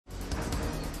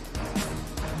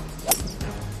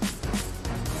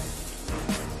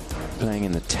playing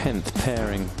in the 10th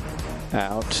pairing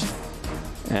out.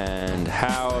 And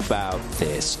how about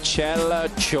this? Chella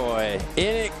Choi.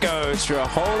 In it goes for a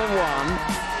hole-in-one.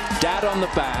 Dad on the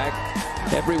bag.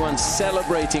 Everyone's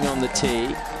celebrating on the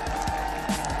tee.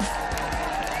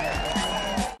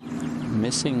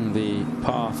 Missing the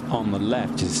path on the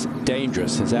left is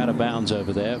dangerous. It's out of bounds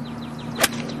over there.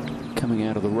 Coming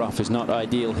out of the rough is not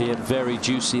ideal here. Very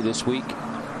juicy this week.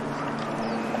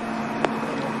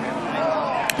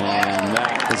 And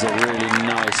that is a really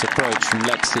nice approach from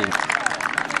Lexi.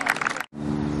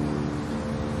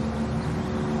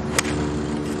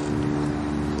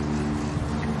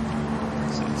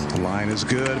 The line is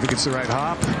good if he gets the right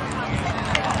hop.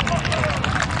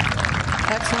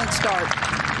 Excellent start.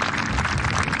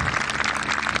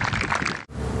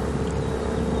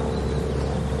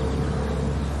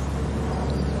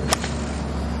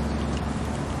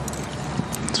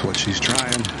 That's what she's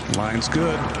trying. Line's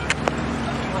good.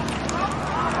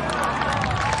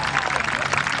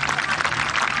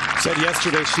 Said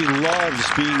yesterday she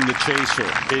loves being the chaser.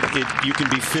 You can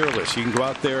be fearless. You can go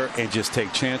out there and just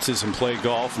take chances and play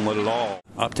golf and let it all.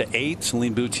 Up to 8,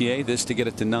 Celine Boutier. This to get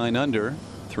it to 9 under.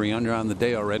 3 under on the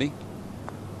day already.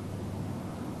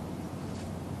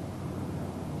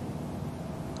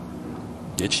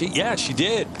 Did she? Yeah, she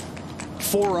did.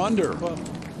 4 under.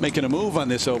 Making a move on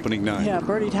this opening night. Yeah,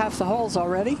 birdied half the holes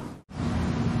already.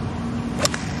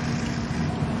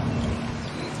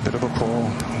 Bit of a pull,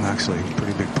 actually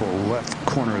pretty big pull left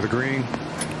corner of the green.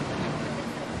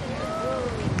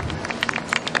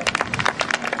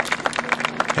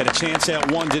 Had a chance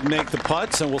at 1, didn't make the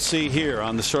putts, and we'll see here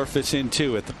on the surface in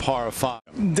 2 at the par of 5.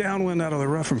 Downwind out of the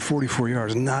rough from 44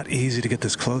 yards. Not easy to get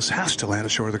this close. Has to land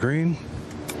ashore of the green.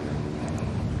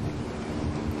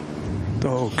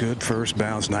 Oh, good first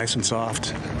bounce, nice and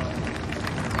soft.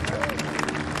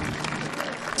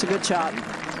 It's a good shot.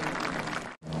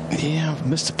 Yeah,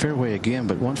 missed the fairway again,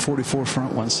 but 144 front,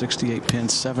 168 pin,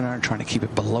 7 iron, trying to keep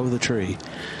it below the tree.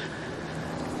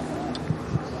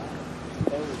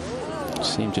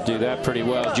 Seemed to do that pretty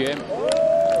well, Jim.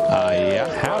 Yeah.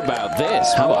 How about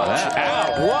this? How about Watch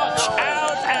that? Watch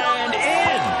out, and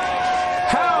in!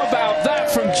 How about that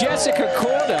from Jessica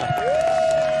Korda?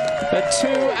 A 2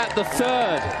 at the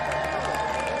 3rd.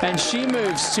 And she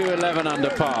moves to 11 under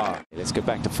par. Let's go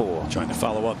back to 4. Trying to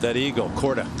follow up that eagle.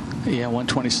 Korda. Yeah,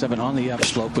 127 on the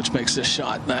upslope, which makes this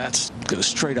shot. That's goes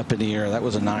straight up in the air. That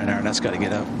was a 9 iron. That's got to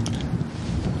get up.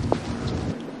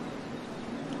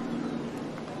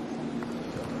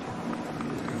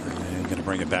 And going to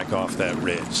bring it back off that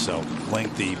ridge. So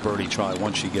lengthy birdie try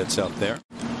once she gets out there.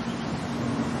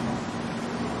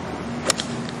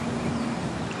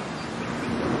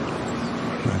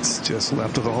 That's just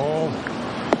left of the hole.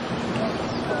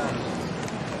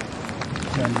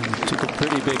 Took a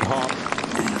pretty big hop.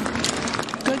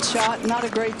 Good shot. Not a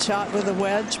great shot with a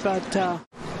wedge, but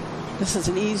this is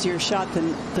an easier shot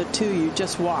than the 2 you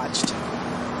just watched.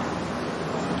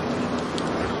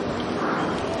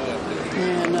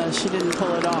 And she didn't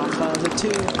pull it off.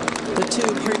 The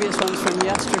two previous ones from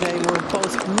yesterday were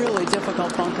both really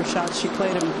difficult bunker shots. She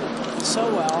played them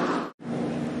so well.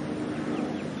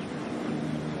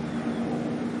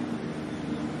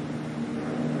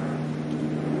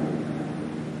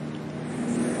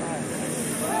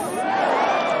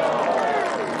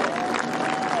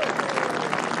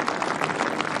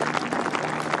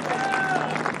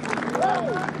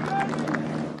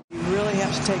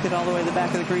 To take it all the way to the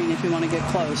back of the green if you want to get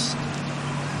close.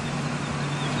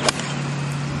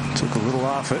 Took a little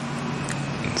off it.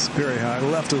 It's very high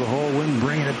left of the hole. Wind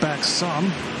bringing it back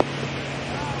some.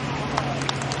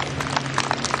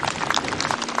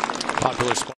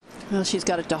 Popular spot. Well, she's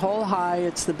got it to hole high.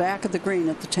 It's the back of the green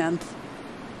at the 10th.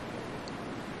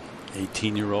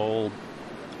 18-year-old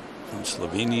from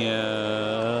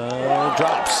Slovenia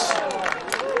drops.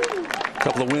 A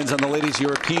couple of wins on the Ladies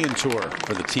European Tour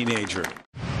for the teenager.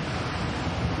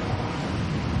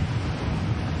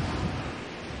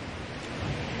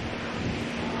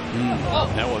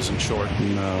 That wasn't short.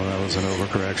 No, that was an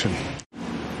overcorrection.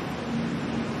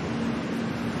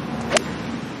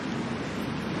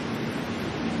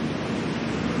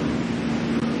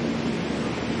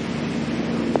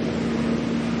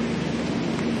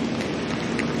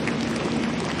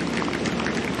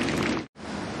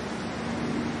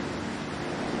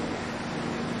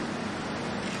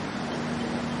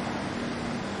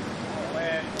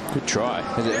 Good try.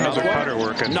 How's a putter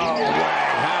working? No way.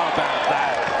 How about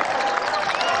that?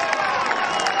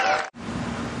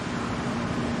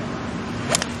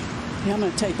 Yeah, I'm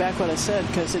going to take back what I said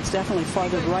because it's definitely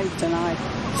farther right than I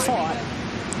thought.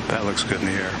 That looks good in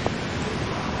the air.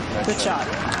 Good shot.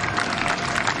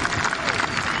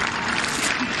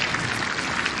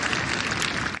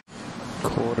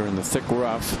 Quarter in the thick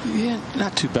rough. Yeah,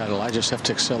 not too bad. I just have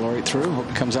to accelerate through. Hope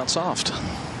it comes out soft.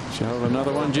 She hold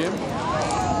another one, Jim?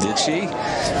 Did she?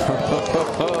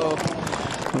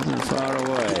 Wasn't far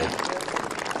away.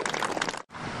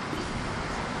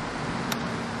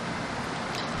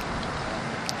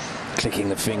 Clicking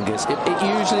the fingers. It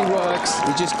usually works.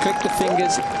 You just click the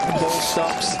fingers, the ball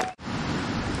stops.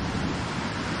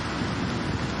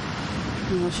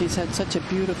 Well, she's had such a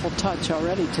beautiful touch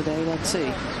already today. Let's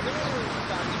see.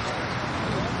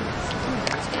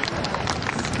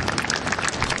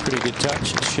 Pretty good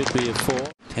touch. It should be a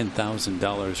 4.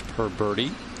 $10,000 per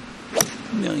birdie.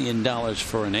 $1 million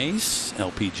for an ace.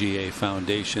 LPGA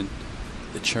Foundation,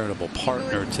 the charitable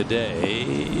partner today.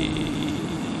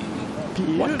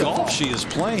 Beautiful. What golf she is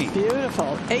playing.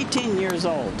 Beautiful. 18 years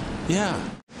old. Yeah.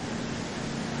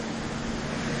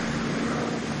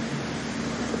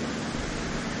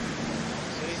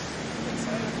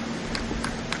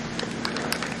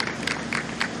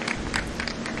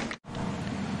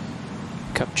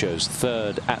 Kupcho's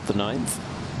third at the 9th.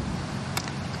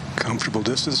 Comfortable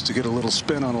distance to get a little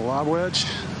spin on a lob wedge.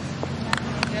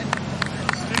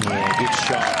 Yeah, good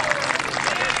shot.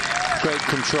 Great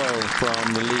control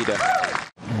from the leader.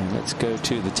 And let's go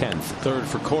to the 10th. Third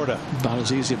for Korda. About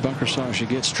as easy a bunker shot as you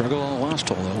get. Struggle on the last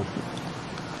hole, though.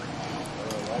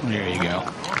 There you go.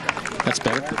 That's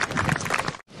better.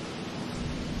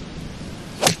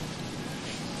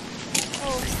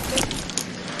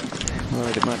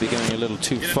 Right, it might be going a little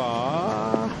too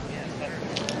far.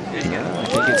 Yeah, I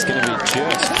think it's going to be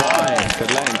just fine for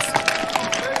length.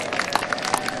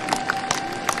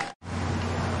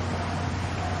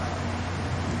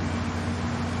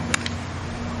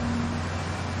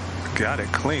 Got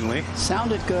it cleanly.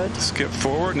 Sounded good. Skip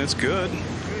forward and it's good.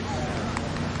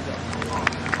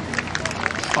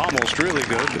 Almost really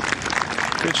good.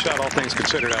 Good shot, all things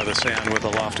considered, out of the sand with a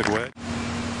lofted wedge.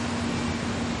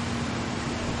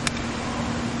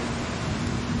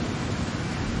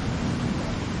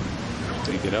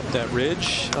 Take it up that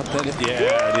ridge. Up that.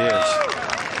 Yeah, it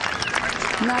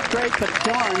is. Not great, but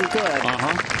darn good.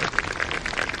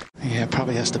 Yeah,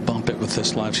 probably has to bump it with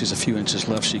this live. She's a few inches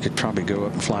left. She could probably go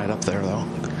up and fly it up there, though.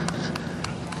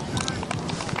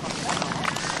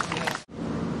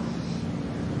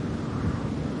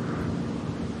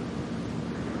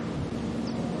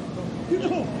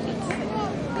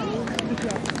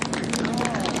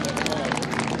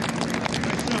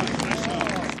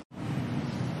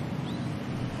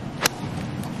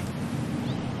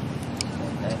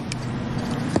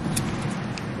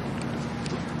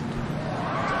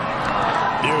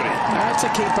 That's a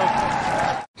keeper.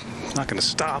 Not going to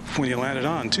stop when you land it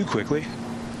on too quickly.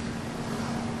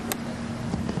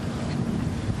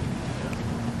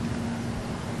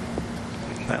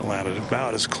 That landed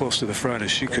about as close to the front as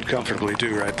she could comfortably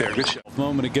do right there. Good shot. A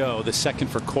moment ago, the second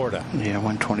for Korda. Yeah,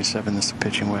 127. This is the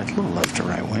pitching wedge. A little left to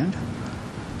right wind.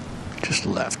 Just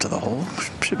left to the hole.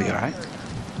 Should be all right.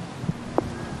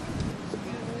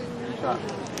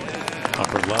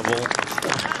 Upper level.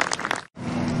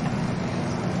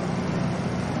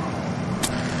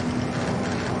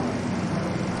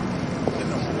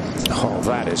 Oh,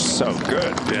 that is so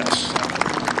good. Yes.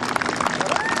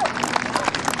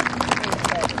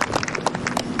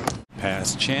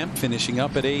 Past champ finishing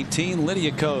up at 18.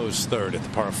 Lydia Ko's third at the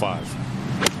par 5.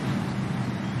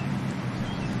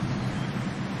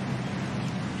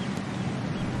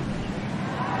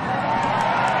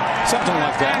 Something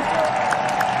like that.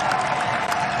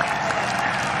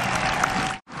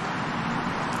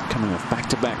 Coming off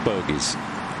back-to-back bogeys.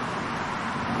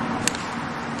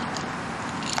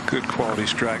 Good quality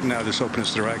strike. Now this opens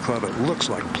to the right club. It looks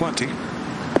like plenty.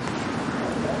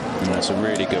 That's a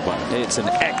really good one. It's an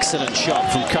excellent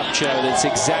shot from Kupcho. That's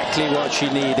exactly what she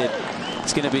needed.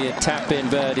 It's going to be a tap-in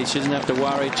birdie. She doesn't have to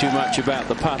worry too much about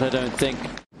the putt, I don't think.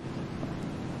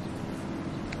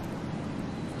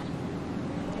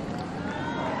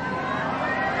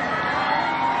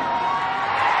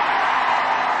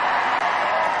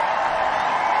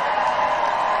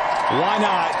 Why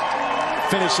not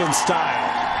finish in style?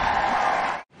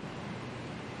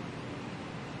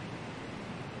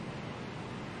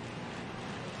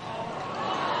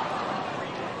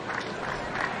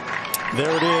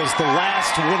 There it is, the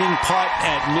last winning putt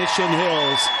at Mission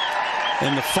Hills.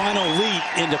 And the final leap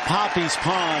into Poppy's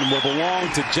Pond will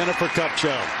belong to Jennifer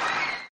Kupcho.